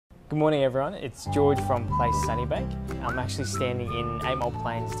Good morning everyone, it's George from Place Sunnybank. I'm actually standing in 8 Mile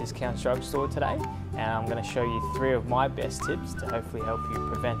Plains Discount Drugstore today and I'm going to show you 3 of my best tips to hopefully help you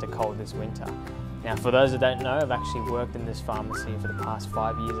prevent a cold this winter. Now for those that don't know, I've actually worked in this pharmacy for the past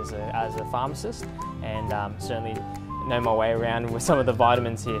 5 years as a pharmacist and certainly know my way around with some of the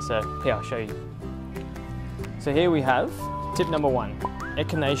vitamins here, so here I'll show you. So here we have tip number 1,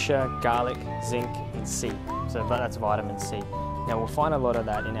 Echinacea, garlic, zinc and C, so that's vitamin C. Now we'll find a lot of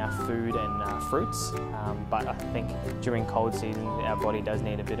that in our food and fruits, but I think during cold season our body does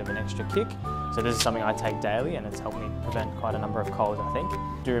need a bit of an extra kick. So this is something I take daily and it's helped me prevent quite a number of colds, I think.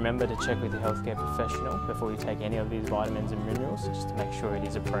 Do remember to check with your healthcare professional before you take any of these vitamins and minerals, just to make sure it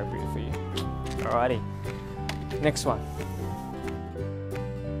is appropriate for you. Alrighty, next one.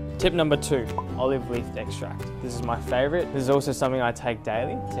 Tip number 2, olive leaf extract. This is my favourite. This is also something I take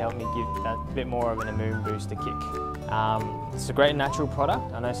daily to help me give that bit more of an immune booster kick. It's a great natural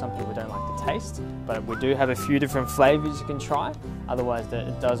product. I know some people don't like the taste, but we do have a few different flavours you can try. Otherwise,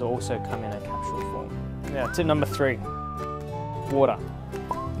 it does also come in a capsule form. Now, tip number 3, water.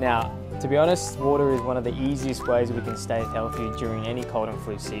 Now, to be honest, water is one of the easiest ways we can stay healthy during any cold and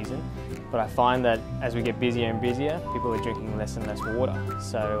flu season. But I find that as we get busier and busier, people are drinking less and less water.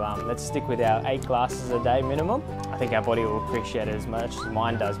 So let's stick with our 8 glasses a day minimum. I think our body will appreciate it as much as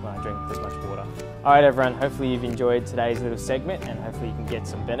mine does when I drink this much water. All right, everyone, hopefully you've enjoyed today's little segment and hopefully you can get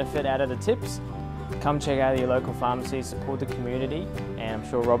some benefit out of the tips. Come check out your local pharmacy, support the community, and I'm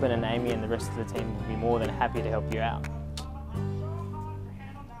sure Robin and Amy and the rest of the team will be more than happy to help you out.